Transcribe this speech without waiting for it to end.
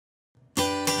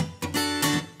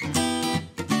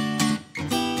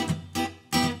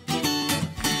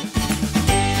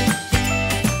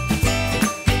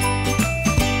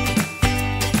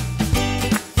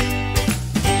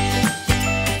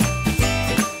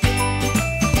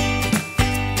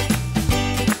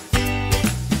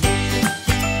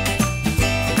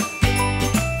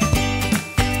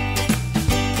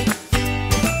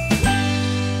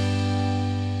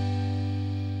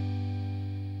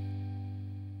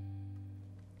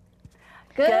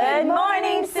Good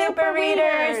morning, Super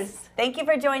Readers! Thank you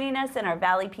for joining us in our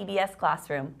Valley PBS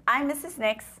classroom. I'm Mrs.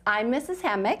 Nix. I'm Mrs.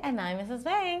 Hammock. And I'm Mrs.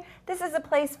 Vang. This is a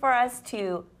place for us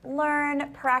to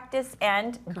learn, practice,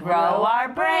 and grow our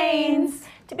brains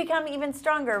to become even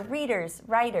stronger readers,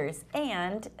 writers,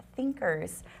 and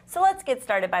thinkers. So let's get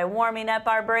started by warming up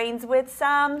our brains with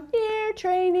some ear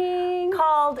training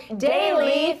called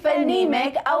Daily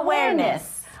Phonemic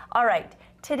Awareness. All right,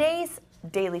 today's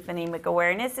Daily Phonemic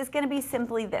Awareness is going to be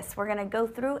simply this. We're going to go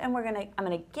through and I'm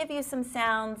going to give you some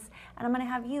sounds and I'm going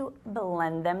to have you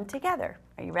blend them together.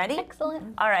 Are you ready?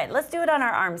 Excellent. All right, let's do it on our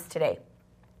arms today.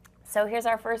 So here's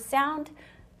our first sound.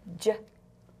 J,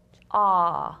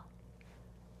 ah,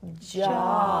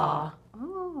 jaw.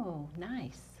 Oh,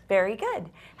 nice. Very good.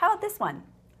 How about this one?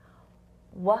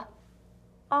 Wa,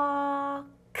 ah,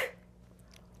 k.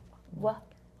 Wa,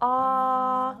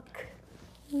 ah, k.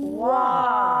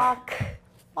 Walk.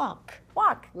 Walk.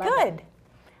 Walk. Love Good. it.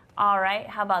 All right.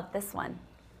 How about this one?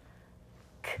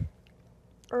 K,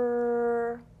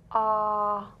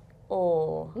 ah,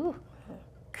 ol. Ooh.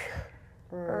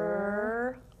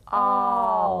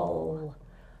 All.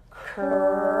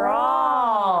 Crawl.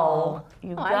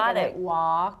 You Oh, got I it.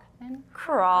 Walk and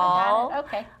Crawl. I got it.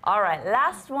 Okay. All right.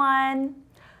 Last one.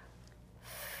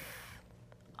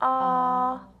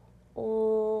 Alt.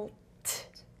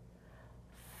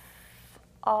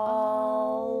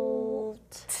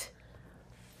 Alt.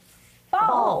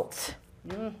 Fault.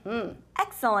 Mm-hmm.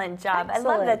 Excellent job. Excellent. I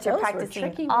love that you're Those were practicing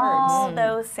tricky all words.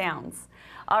 those sounds.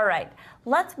 All right,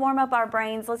 let's warm up our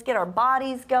brains. Let's get our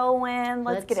bodies going.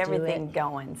 Let's get do everything it.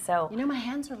 going. So, You know, my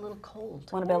hands are a little cold.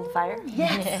 want to build a fire?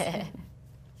 Yes.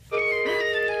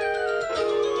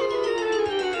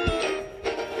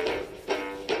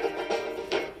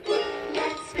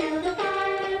 Let's build a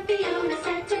fire, Fiona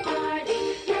set to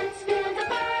party. Let's build a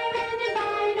fire and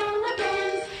invite all our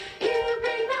friends. You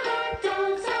bring the hot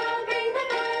dogs, I'll bring the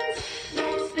buns.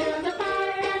 Let's build a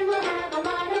fire and we'll have a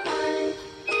lot of fun.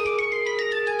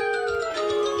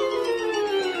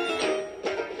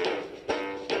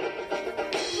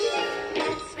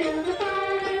 Let's build a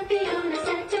fire, Fiona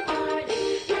set to party.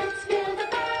 Let's build a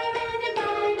fire and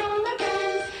invite all our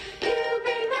friends. You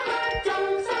bring the hot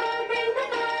dogs, I'll bring the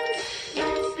buns.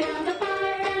 Let's build a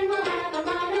fire and we'll have a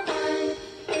lot of fun.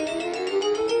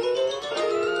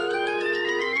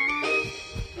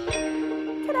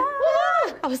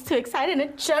 I was too excited and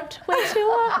it jumped way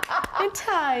too in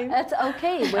time. That's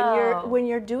okay. When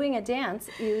you're doing a dance,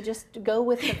 you just go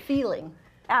with the feeling.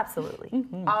 Absolutely.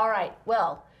 All right.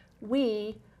 Well,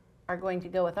 we are going to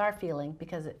go with our feeling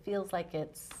because it feels like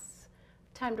it's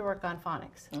time to work on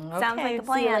phonics. Sounds like a See you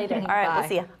plan. later. All right, Bye. we'll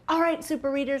see you. All right,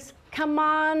 Super Readers, come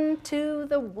on to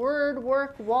the word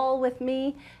work wall with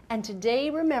me. And today,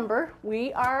 remember,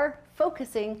 we are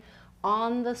focusing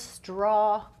on the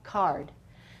straw card.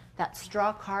 That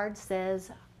straw card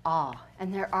says ah.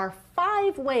 And there are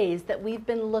 5 ways that we've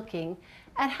been looking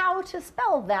at how to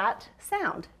spell that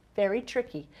sound. Very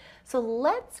tricky. So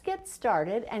let's get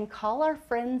started and call our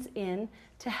friends in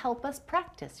to help us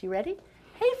practice. You ready?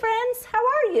 Hey friends, how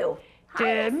are you?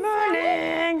 Good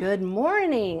morning. Good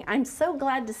morning. I'm so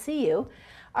glad to see you.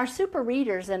 Our Super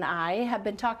Readers and I have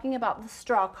been talking about the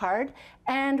straw card,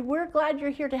 and we're glad you're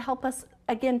here to help us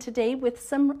again today with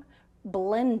some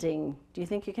blending. Do you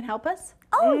think you can help us?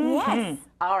 Oh, yes.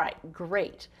 All right,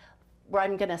 great. Well,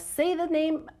 I'm going to say the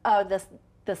name,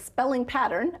 the spelling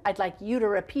pattern. I'd like you to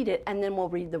repeat it, and then we'll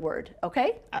read the word,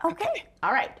 okay? Okay.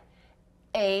 All right.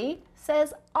 A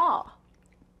says ah.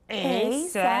 A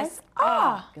says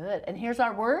ah. Good. And here's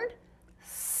our word.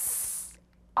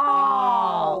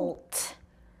 Alt.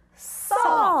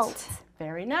 Salt.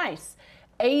 Very nice.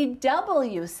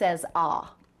 A-W says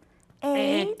ah.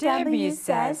 A-W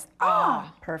says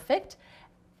ah. Perfect.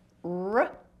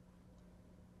 R.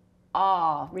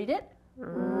 Ah. Read it.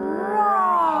 Raw.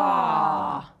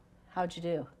 How'd you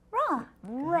do? Raw.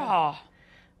 Raw.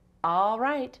 All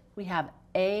right. We have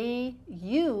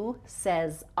A-U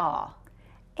says ah.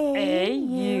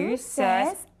 A-U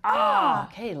says ah.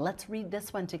 Okay, let's read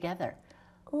this one together.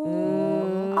 Lunch.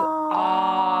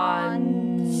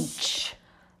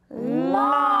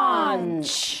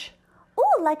 Launch.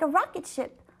 Ooh, like a rocket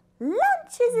ship.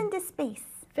 Launches into space.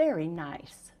 Very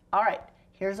nice. All right,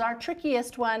 here's our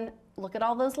trickiest one. Look at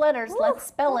all those letters. Let's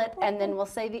spell it, and then we'll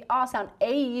say the ah sound.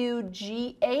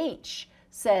 A-U-G-H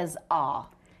says ah.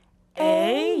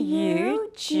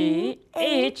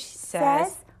 A-U-G-H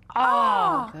says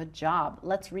ah. Good job.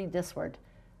 Let's read this word.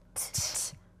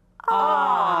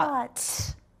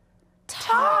 Taught.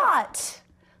 Taught.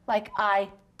 Like I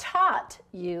taught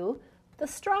you the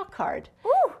straw card.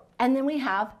 Ooh. And then we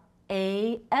have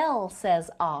A-L says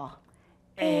ah.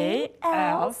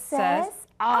 A-L says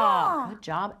ah. Good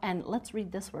job. And let's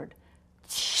read this word.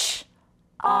 Chalk.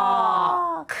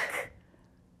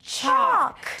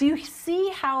 Chalk. Do you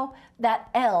see how that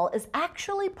L is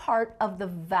actually part of the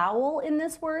vowel in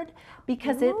this word?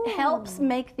 Because it helps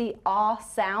make the ah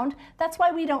sound. That's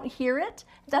why we don't hear it.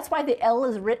 That's why the L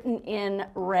is written in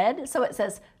red. So it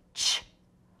says ch,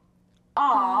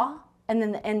 ah, and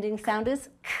then the ending sound is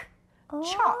k,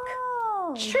 chalk.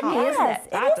 Tricky, isn't it?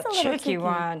 That's a tricky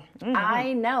one.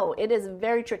 I know, it is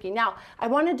very tricky. Now, I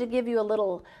wanted to give you a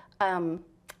little,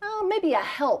 maybe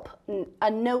a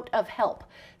note of help.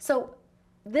 So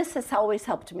this has always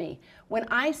helped me. When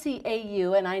I see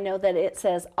AU and I know that it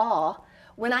says ah,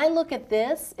 when I look at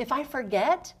this, if I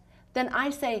forget, then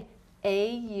I say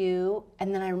AU,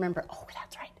 and then I remember, oh,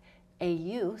 that's right.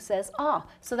 AU says ah.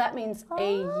 So that means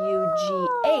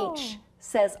AUGH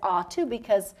says ah too,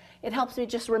 because it helps me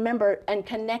just remember and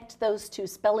connect those two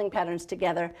spelling patterns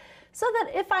together so that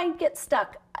if I get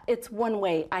stuck, it's one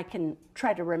way I can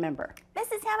try to remember.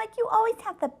 Mrs. Hammock, you always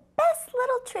have the best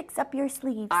little tricks up your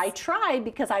sleeves. I try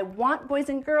because I want boys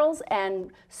and girls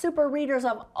and super readers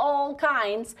of all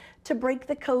kinds to break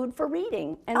the code for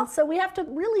reading. And so we have to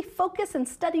really focus and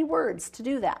study words to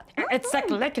do that. It's like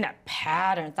looking at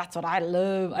patterns. That's what I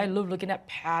love. I love looking at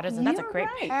patterns, and that's a You're great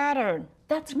right. pattern.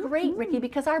 That's great, Ricky,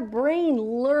 because our brain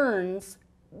learns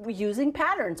using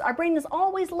patterns. Our brain is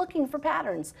always looking for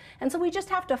patterns. And so we just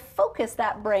have to focus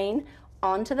that brain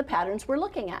onto the patterns we're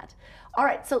looking at. All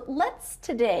right, so let's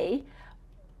today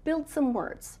build some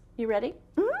words. You ready?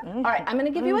 All right, I'm going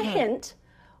to give you a hint.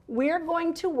 We're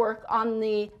going to work on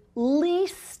the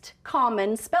least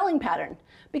common spelling pattern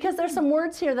because there's some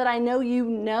words here that I know you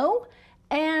know,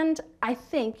 and I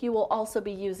think you will also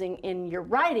be using in your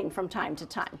writing from time to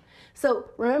time. So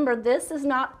remember, this is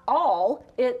not all,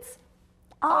 it's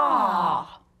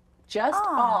ah. Just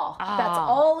ah. That's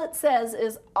all it says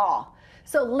is ah.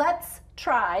 So let's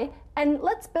try and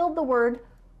let's build the word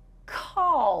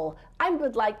call. I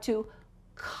would like to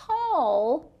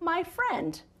call my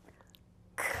friend.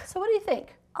 So what do you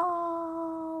think?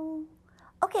 Oh,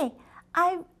 okay.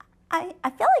 I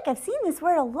feel like I've seen this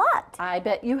word a lot. I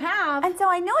bet you have. And so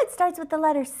I know it starts with the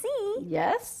letter C.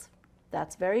 Yes,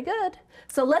 that's very good.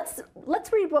 So let's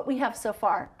read what we have so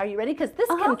far. Are you ready? Because this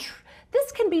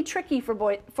can be tricky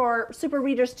for super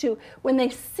readers too. When they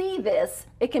see this,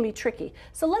 it can be tricky.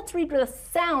 So let's read the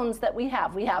sounds that we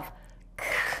have. We have k,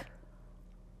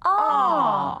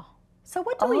 ah. So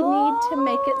what do we need to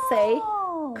make it say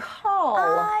call?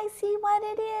 I see what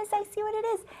it is. I see what it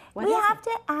is. What we is have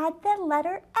to add the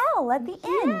letter L at the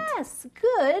end. Yes,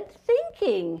 good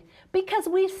thinking. Because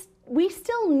we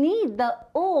still need the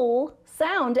ul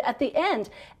sound at the end.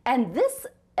 And this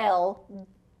L,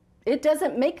 it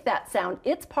doesn't make that sound.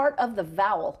 It's part of the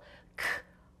vowel. K,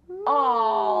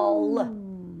 all,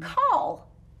 call.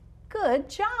 Good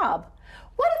job.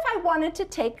 What if I wanted to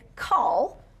take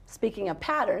call, speaking of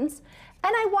patterns,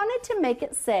 and I wanted to make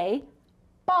it say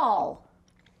ball?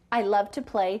 I love to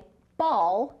play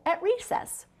ball at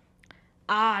recess.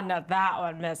 Ah, no, that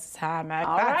one, Mrs. Hammock.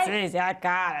 All That's right. easy. I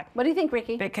got it. What do you think,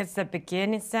 Ricky? Because the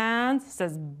beginning sound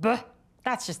says B.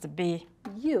 That's just a B.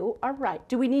 You are right.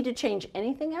 Do we need to change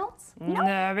anything else?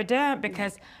 No, we don't.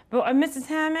 Because, but Mrs.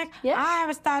 Hammock, Yes? I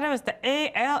always thought it was the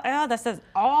A-L-L that says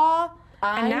all.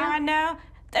 I And now know. I know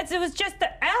that it was just the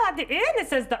L at the end that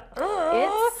says the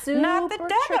It's super not the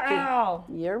double tricky. L.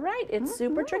 You're right. It's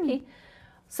super tricky.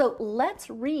 So let's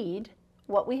read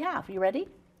what we have. You ready?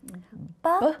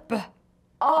 B.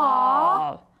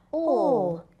 All.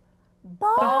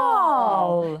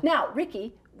 Ball. Now,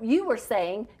 Ricky, you were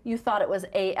saying you thought it was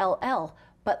A-L-L,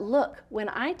 but look, when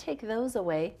I take those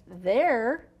away,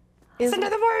 there is It's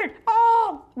another word.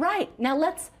 Oh. right. Now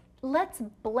let's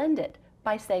blend it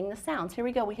by saying the sounds. Here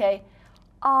we go. We say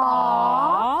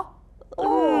Ah.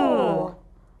 Ooh.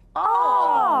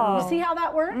 You see how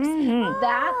that works?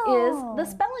 That is the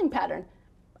spelling pattern.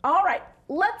 All right,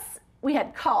 we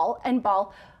had call and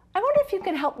ball. I wonder if you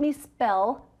could help me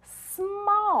spell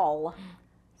small.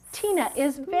 Tina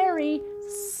is very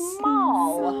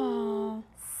small.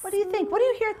 What do you think? What do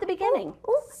you hear at the beginning?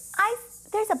 Ooh,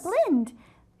 there's a blend.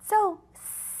 So,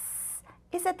 S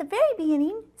is at the very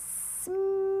beginning,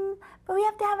 sm, but we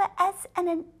have to have an S and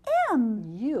an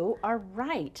M. You are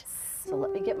right. So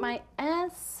let me get my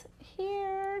S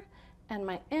here and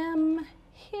my M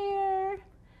here.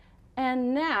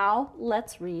 And now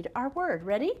let's read our word.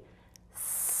 Ready?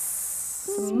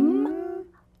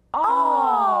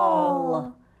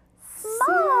 All.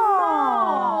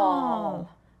 Small.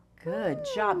 Good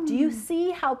job. Do you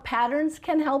see how patterns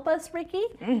can help us, Ricky?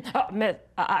 Oh,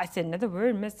 I said another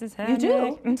word, Mrs. You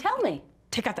Hammock. do? Tell me.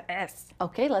 take out the S.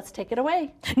 Okay, let's take it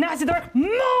away. Now I see the word mall.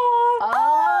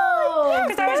 Oh,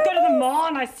 Because I always go to the mall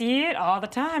and I see it all the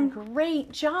time.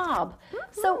 great job.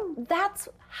 So that's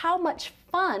how much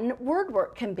fun word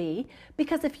work can be,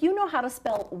 because if you know how to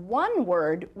spell one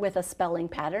word with a spelling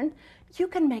pattern, you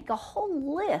can make a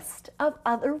whole list of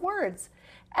other words.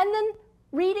 And then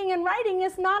reading and writing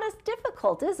is not as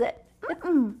difficult, is it?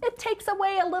 It takes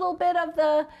away a little bit of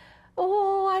the,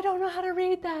 oh, I don't know how to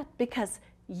read that, because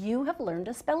you have learned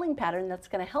a spelling pattern that's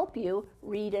going to help you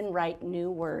read and write new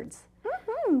words.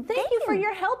 Thank you for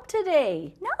your help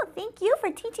today. No, thank you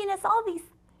for teaching us all these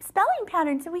spelling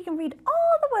patterns so we can read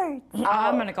all the words.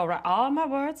 I'm going to go write all my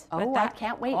words. with Oh, I that.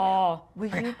 can't wait. Oh.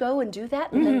 Will you go and do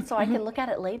that, and then so I can look at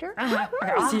it later? Okay,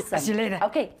 I'll see you later.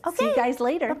 Okay, see you guys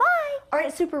later. Bye-bye. All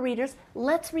right, super readers,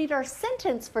 let's read our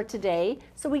sentence for today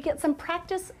so we get some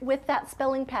practice with that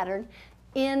spelling pattern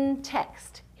in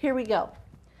text. Here we go.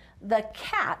 The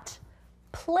cat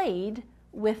played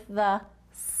with the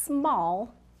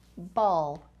small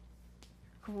ball.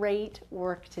 Great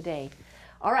work today.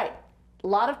 All right, a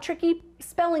lot of tricky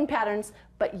spelling patterns,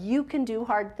 but you can do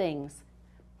hard things.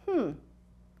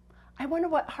 I wonder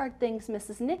what hard things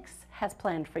Mrs. Nix has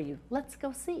planned for you. Let's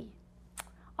go see.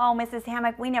 Oh, Mrs.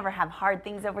 Hammock, we never have hard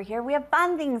things over here. We have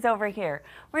fun things over here.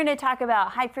 We're going to talk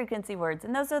about high frequency words,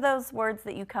 and those are those words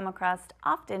that you come across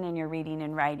often in your reading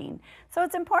and writing. So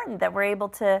it's important that we're able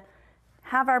to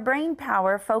have our brain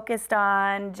power focused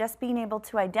on just being able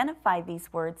to identify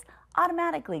these words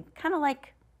automatically, kind of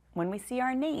like when we see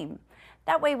our name.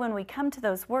 That way, when we come to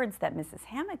those words that Mrs.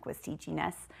 Hammock was teaching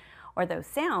us, or those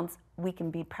sounds, we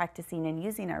can be practicing and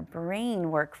using our brain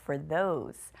work for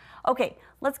those. Okay,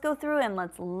 let's go through and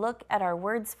let's look at our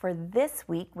words for this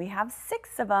week. We have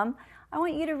 6 of them. I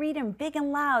want you to read them big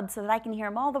and loud so that I can hear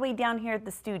them all the way down here at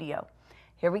the studio.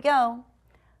 Here we go.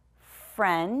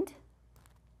 Friend,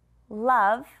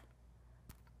 love,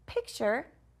 picture,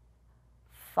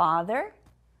 father,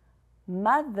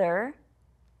 mother,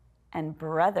 and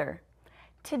brother.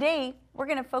 Today, we're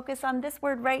going to focus on this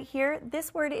word right here.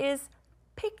 This word is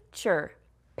picture.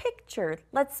 Picture.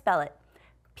 Let's spell it.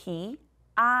 P-I-C-T-U-R-E.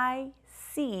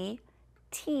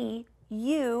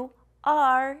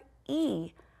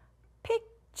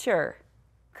 Picture.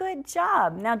 Good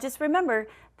job. Now just remember,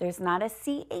 there's not a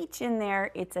C-H in there.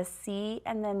 It's a C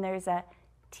and then there's a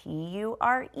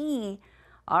T-U-R-E.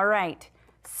 All right.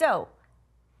 So,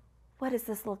 what does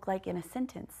this look like in a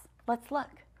sentence? Let's look.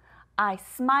 I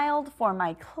smiled for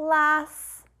my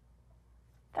class.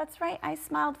 That's right, I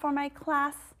smiled for my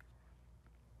class.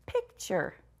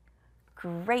 Picture.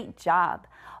 Great job.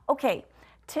 Okay,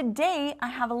 today I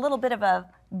have a little bit of a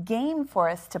game for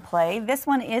us to play. This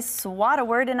one is Swat a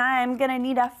Word, and I'm gonna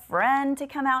need a friend to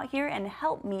come out here and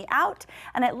help me out.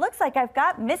 And it looks like I've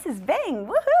got Mrs. Bang.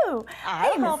 Woohoo!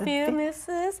 I'll help you,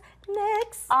 Mrs.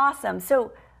 Nix. Awesome.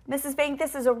 So, Mrs. Bang,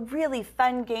 this is a really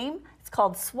fun game. It's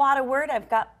called Swat a Word. I've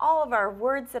got all of our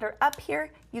words that are up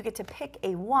here. You get to pick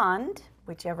a wand,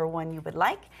 whichever one you would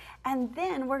like, and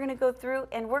then we're going to go through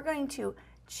and we're going to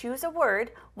choose a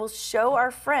word. We'll show our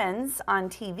friends on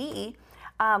TV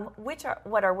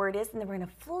what our word is, and then we're going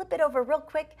to flip it over real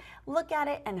quick, look at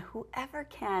it, and whoever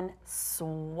can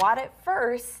swat it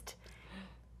first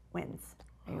wins.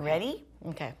 Are you ready?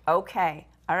 Okay. Okay.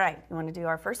 All right. You want to do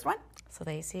our first one? So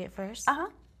they see it first. Uh-huh.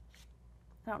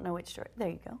 I don't know which short. There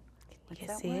you go. You can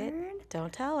What's see that it. word?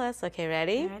 Don't tell us. Okay,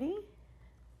 ready? You ready?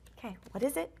 Okay, what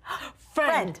is it?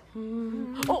 Friend.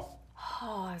 Oh,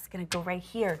 I was gonna go right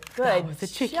here. Good was a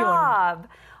tricky one. job.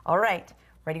 All right,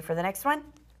 ready for the next one?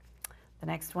 The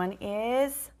next one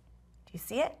is, do you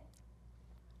see it?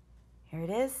 Here it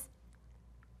is.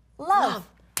 Love.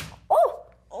 Oh.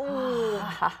 Oh.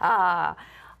 Ha, ha.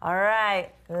 All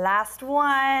right, last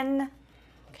one.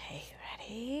 Okay,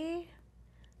 ready?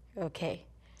 Okay.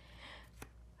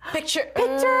 Picture.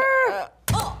 Picture.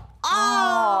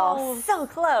 Oh, so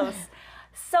close.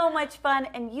 So much fun,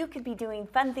 and you could be doing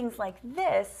fun things like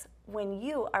this when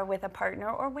you are with a partner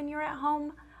or when you're at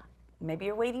home. Maybe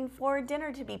you're waiting for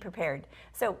dinner to be prepared.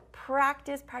 So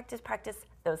practice, practice, practice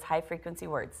those high frequency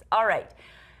words. All right,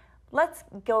 let's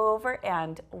go over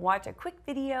and watch a quick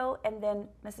video, and then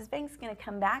Mrs. Banks is gonna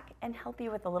come back and help you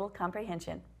with a little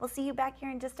comprehension. We'll see you back here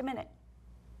in just a minute.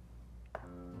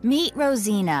 Meet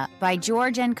Rosina by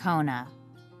George Ancona.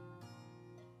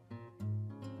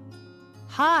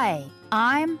 Hi,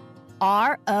 I'm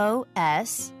Rosina.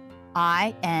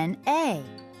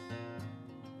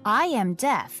 I am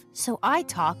deaf, so I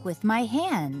talk with my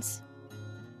hands.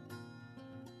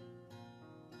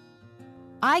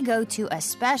 I go to a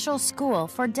special school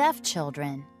for deaf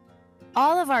children.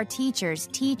 All of our teachers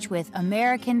teach with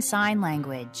American Sign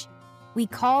Language. We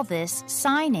call this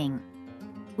signing.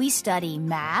 We study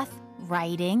math,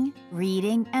 writing,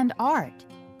 reading, and art.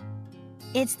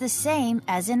 It's the same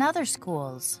as in other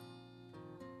schools.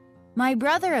 My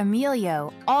brother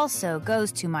Emilio also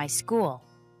goes to my school.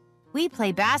 We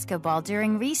play basketball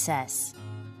during recess.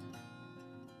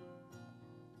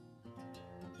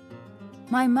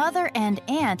 My mother and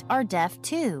aunt are deaf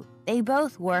too. They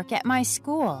both work at my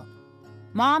school.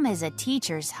 Mom is a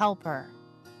teacher's helper.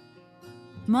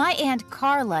 My Aunt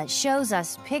Carla shows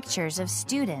us pictures of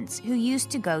students who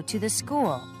used to go to the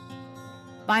school.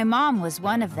 My mom was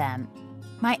one of them.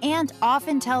 My aunt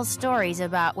often tells stories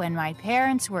about when my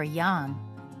parents were young.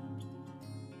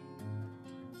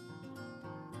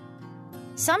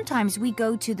 Sometimes we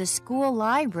go to the school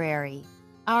library.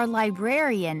 Our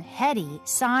librarian, Hetty,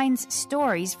 signs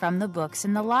stories from the books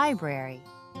in the library.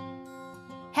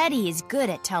 Hetty is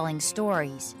good at telling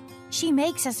stories. She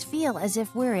makes us feel as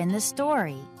if we're in the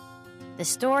story. The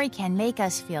story can make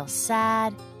us feel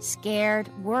sad, scared,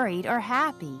 worried, or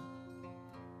happy.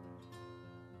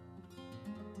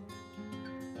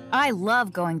 I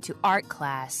love going to art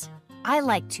class. I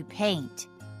like to paint.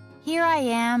 Here I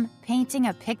am, painting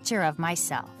a picture of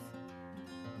myself.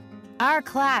 Our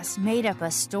class made up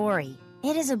a story.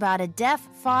 It is about a deaf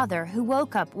father who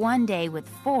woke up one day with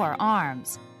 4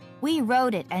 arms. We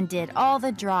wrote it and did all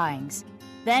the drawings.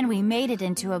 Then we made it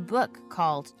into a book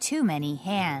called Too Many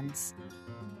Hands.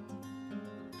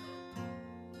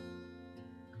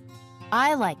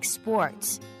 I like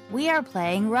sports. We are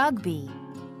playing rugby.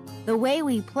 The way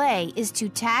we play is to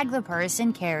tag the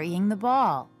person carrying the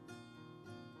ball.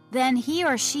 Then he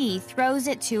or she throws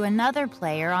it to another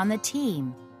player on the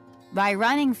team. By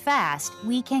running fast,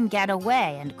 we can get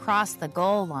away and cross the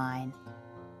goal line.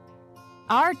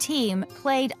 Our team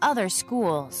played other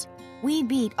schools. We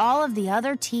beat all of the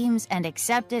other teams and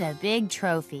accepted a big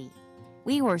trophy.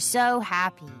 We were so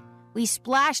happy. We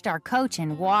splashed our coach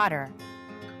in water.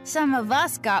 Some of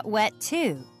us got wet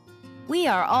too. We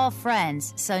are all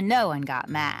friends, so no one got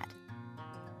mad.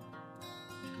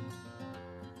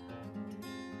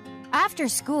 After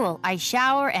school, I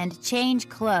shower and change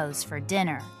clothes for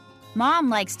dinner. Mom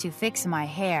likes to fix my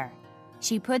hair.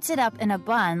 She puts it up in a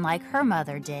bun like her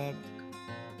mother did.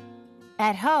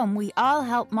 At home, we all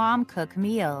help Mom cook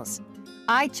meals.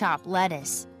 I chop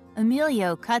lettuce.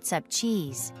 Emilio cuts up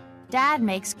cheese. Dad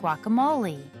makes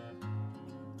guacamole.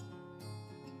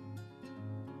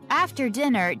 After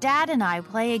dinner, Dad and I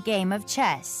play a game of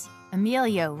chess.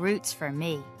 Emilio roots for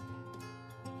me.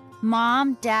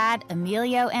 Mom, Dad,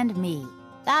 Emilio, and me.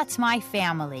 That's my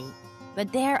family.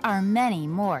 But there are many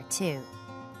more, too.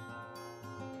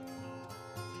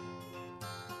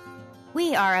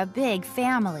 We are a big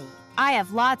family. I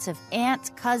have lots of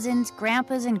aunts, cousins,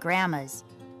 grandpas, and grandmas.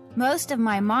 Most of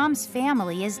my mom's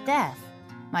family is deaf.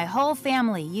 My whole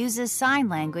family uses sign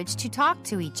language to talk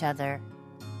to each other.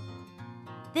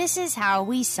 This is how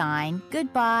we sign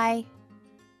goodbye.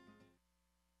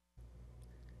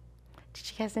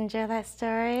 Did you guys enjoy that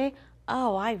story?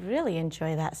 Oh, I really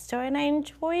enjoy that story, and I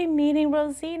enjoy meeting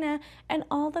Rosina and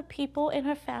all the people in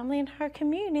her family and her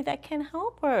community that can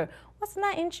help her. Wasn't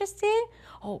that interesting?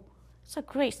 Oh, it's a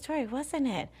great story, wasn't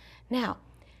it? Now,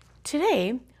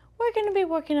 today we're going to be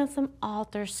working on some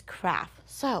author's craft.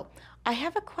 So, I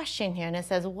have a question here, and it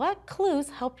says, what clues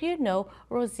help you know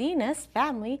Rosina's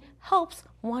family helps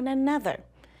one another?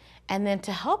 And then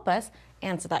to help us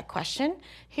answer that question,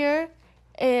 here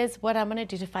is what I'm going to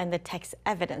do to find the text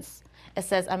evidence. It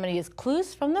says I'm going to use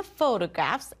clues from the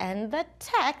photographs and the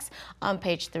text on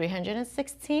page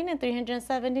 316 and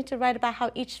 370 to write about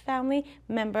how each family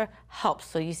member helps.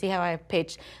 So you see how I have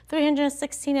page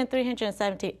 316 and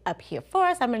 370 up here for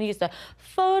us. I'm going to use the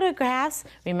photographs,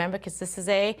 remember, because this is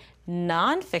a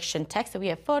nonfiction text, so we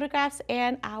have photographs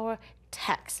and our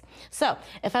text. So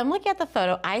if I'm looking at the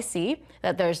photo, I see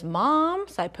that there's mom,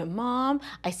 so I put mom.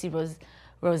 I see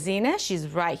Rosina, she's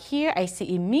right here. I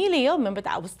see Emilio, remember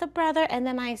that was the brother, and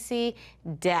then I see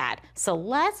dad. So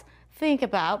let's think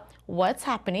about what's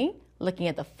happening, looking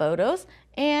at the photos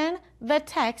and the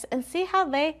text, and see how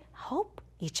they help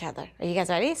each other. Are you guys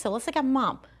ready? So let's look at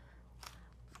mom.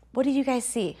 What do you guys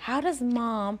see? How does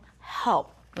mom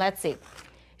help? Let's see.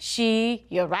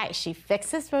 You're right, she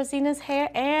fixes Rosina's hair,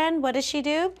 and what does she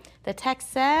do? The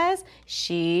text says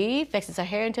she fixes her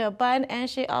hair into a bun, and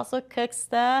she also cooks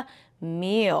the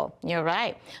meal. You're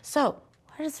right. So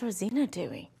what is Rosina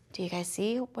doing? Do you guys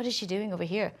see? What is she doing over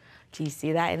here? Do you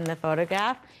see that in the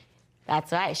photograph?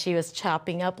 That's right. She was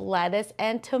chopping up lettuce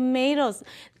and tomatoes.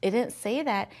 It didn't say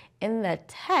that in the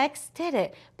text, did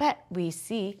it? But we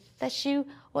see that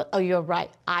well, oh, you're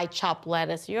right. I chop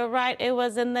lettuce. You're right. It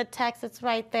was in the text. It's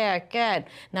right there. Good.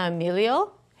 Now,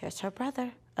 Emilio, here's her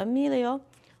brother, Emilio.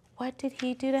 What did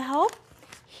he do to help?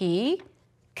 He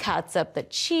cuts up the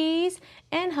cheese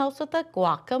and helps with the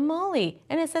guacamole.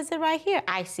 And it says it right here.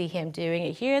 I see him doing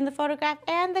it here in the photograph.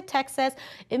 And the text says,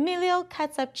 Emilio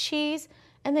cuts up cheese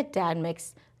and the dad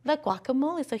makes the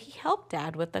guacamole. So he helped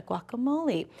Dad with the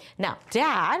guacamole. Now,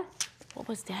 Dad, what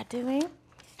was Dad doing?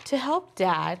 To help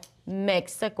Dad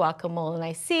mix the guacamole. And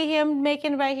I see him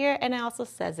making it right here. And it also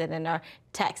says it in our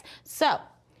text. So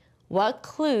what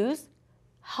clues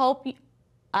help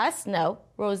us know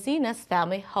Rosina's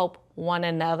family help one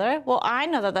another? Well, I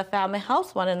know that the family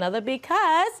helps one another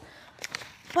because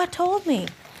what told me?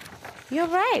 You're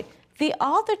right. The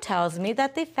author tells me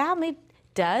that the family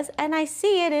does, and I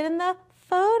see it in the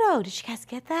photo. Did you guys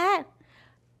get that?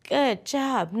 Good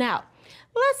job. Now,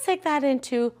 let's take that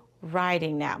into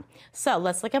writing now. So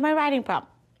let's look at my writing prompt.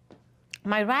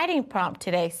 My writing prompt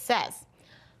today says,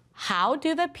 how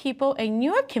do the people in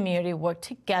your community work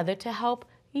together to help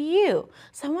you?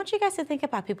 So I want you guys to think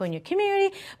about people in your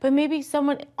community, but maybe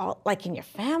someone like in your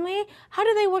family. How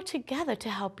do they work together to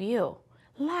help you?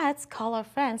 Let's call our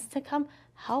friends to come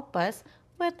help us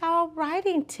with our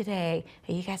writing today.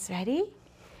 Are you guys ready?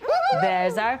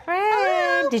 There's our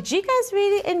friend. Did you guys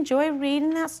really enjoy reading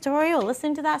that story or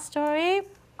listening to that story?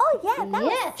 Oh, yeah, that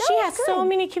was so She has good. so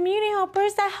many community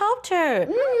helpers that helped her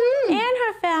and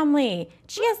her family.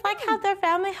 Did you guys like how their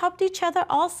family helped each other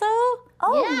also?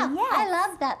 Oh, yeah, yes. I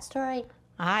love that story.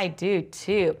 I do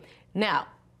too. Now,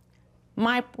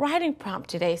 my writing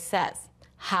prompt today says,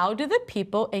 how do the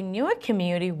people in your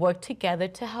community work together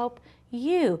to help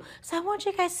you? So I want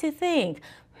you guys to think,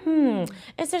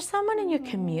 is there someone in your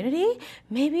community,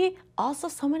 maybe also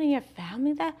someone in your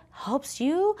family that helps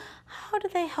you? How do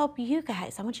they help you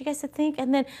guys? I want you guys to think,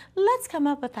 and then let's come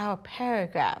up with our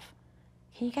paragraph.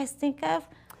 Can you guys think of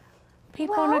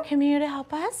people in our Well, community to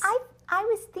help us? I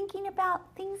was thinking about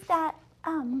things that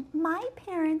my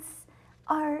parents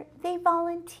they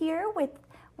volunteer with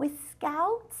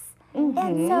scouts, and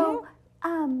so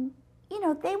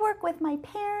they work with my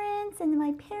parents, and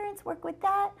my parents work with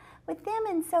them,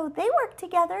 and so they work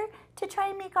together to try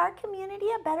and make our community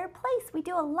a better place. We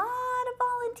do a lot of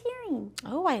volunteering.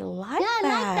 Oh, I like Yeah, I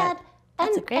that. like that.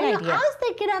 That's and, a great and idea. I was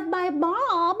thinking of my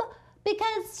mom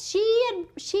because she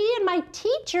and my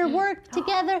teacher worked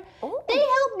together. Oh. They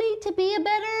helped me to be a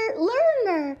better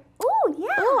learner. Oh,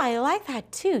 yeah. Oh, I like that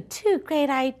too. Two great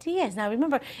ideas. Now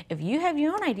remember, if you have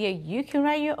your own idea, you can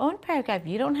write your own paragraph.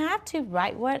 You don't have to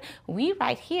write what we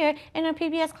write here in our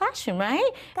PBS classroom, right?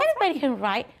 Everybody can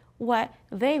write what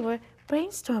they were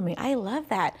brainstorming. I love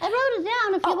that. I wrote it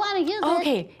down if you want to use it.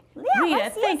 Okay. Yeah, Rita,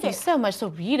 let's use thank you it. so much. So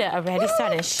Rita already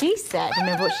started. She said,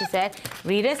 remember what she said?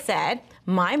 Rita said,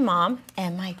 my mom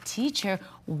and my teacher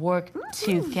work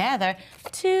together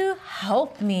to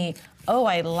help me. Oh,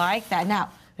 I like that.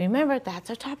 Now, remember, that's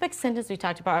our topic sentence. We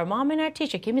talked about our mom and our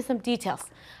teacher. Give me some details.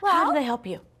 How do Well- they help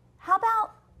you? How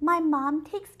about my mom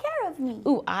takes care of me?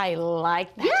 Ooh, I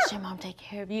like that. Yeah. Does your mom take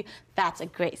care of you? That's a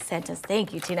great sentence.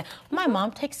 Thank you, Tina. My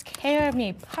mom takes care of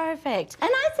me. Perfect.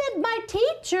 And I said my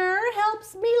teacher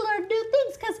helps me learn new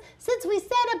things because since we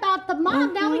said about the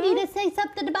mom, now we need to say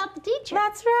something about the teacher.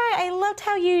 That's right. I loved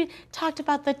how you talked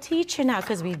about the teacher now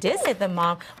because we did say the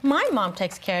mom. My mom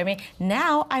takes care of me.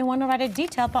 Now I want to write a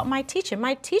detail about my teacher.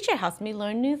 My teacher helps me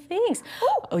learn new things.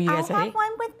 Oh, you guys I ready? have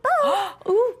one with both.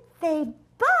 Ooh. They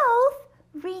both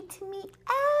read to me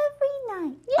every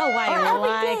night. Oh, I Or every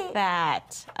like day.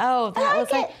 that. Oh, that I was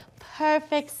like like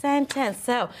perfect sentence.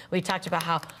 So we talked about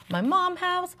how my mom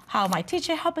helps, how my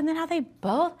teacher helps, and then how they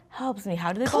both helps me.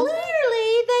 How do they both?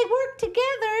 Clearly, they work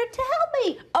together to help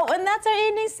me. Oh, and that's our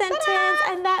ending sentence,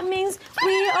 and that means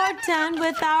we are done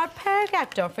with our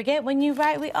paragraph. Don't forget, when you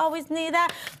write, we always need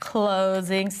that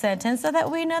closing sentence so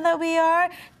that we know that we are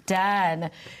done.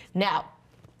 Now,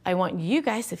 I want you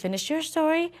guys to finish your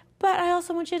story, but I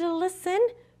also want you to listen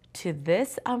to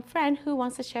this friend who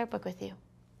wants to share a book with you.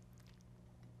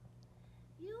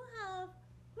 You have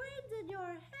brains in your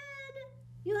head.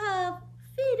 You have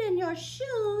feet in your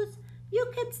shoes. You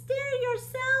can steer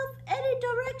yourself any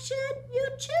direction you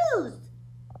choose.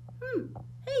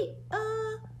 Hey,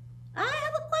 I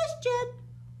have a question.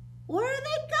 Where are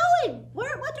they going?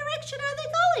 What direction are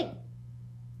they going?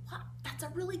 Wow, that's a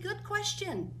really good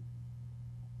question.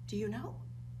 Do you know?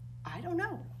 I don't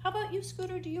know. How about you,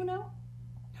 Scooter? Do you know?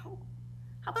 No.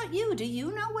 How about you? Do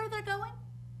you know where they're going?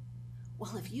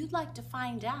 Well, if you'd like to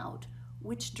find out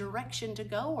which direction to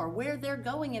go or where they're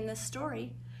going in this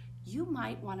story, you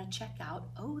might want to check out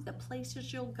Oh, the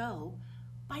Places You'll Go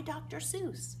by Dr.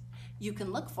 Seuss. You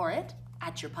can look for it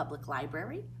at your public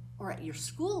library or at your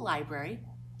school library.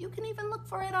 You can even look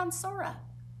for it on Sora.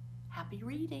 Happy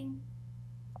reading.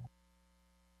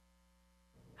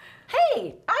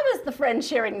 Hey, I was the friend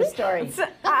sharing the story.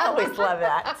 I always love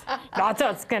that. That's what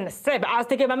I was gonna say, but I was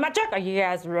thinking about my check. Are you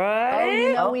guys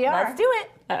ready? Oh, we are. Let's do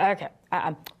it. Okay.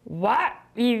 What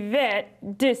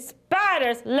event do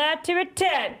spiders love to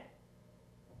attend?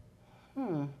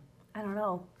 I don't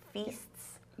know.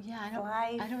 Feasts? Yeah,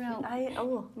 Life? I don't know.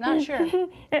 Oh, Not sure.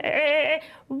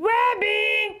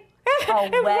 Webbing! oh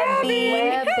webbing.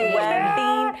 Webbing.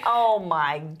 Webbing. Oh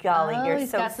my golly, Oh, you're he's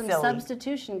so got some silly.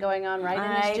 substitution going on right in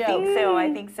I his joke. think so.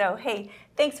 I think so. Hey,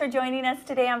 thanks for joining us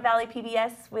today on Valley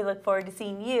PBS. We look forward to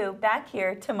seeing you back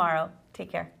here tomorrow.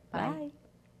 Take care. Bye.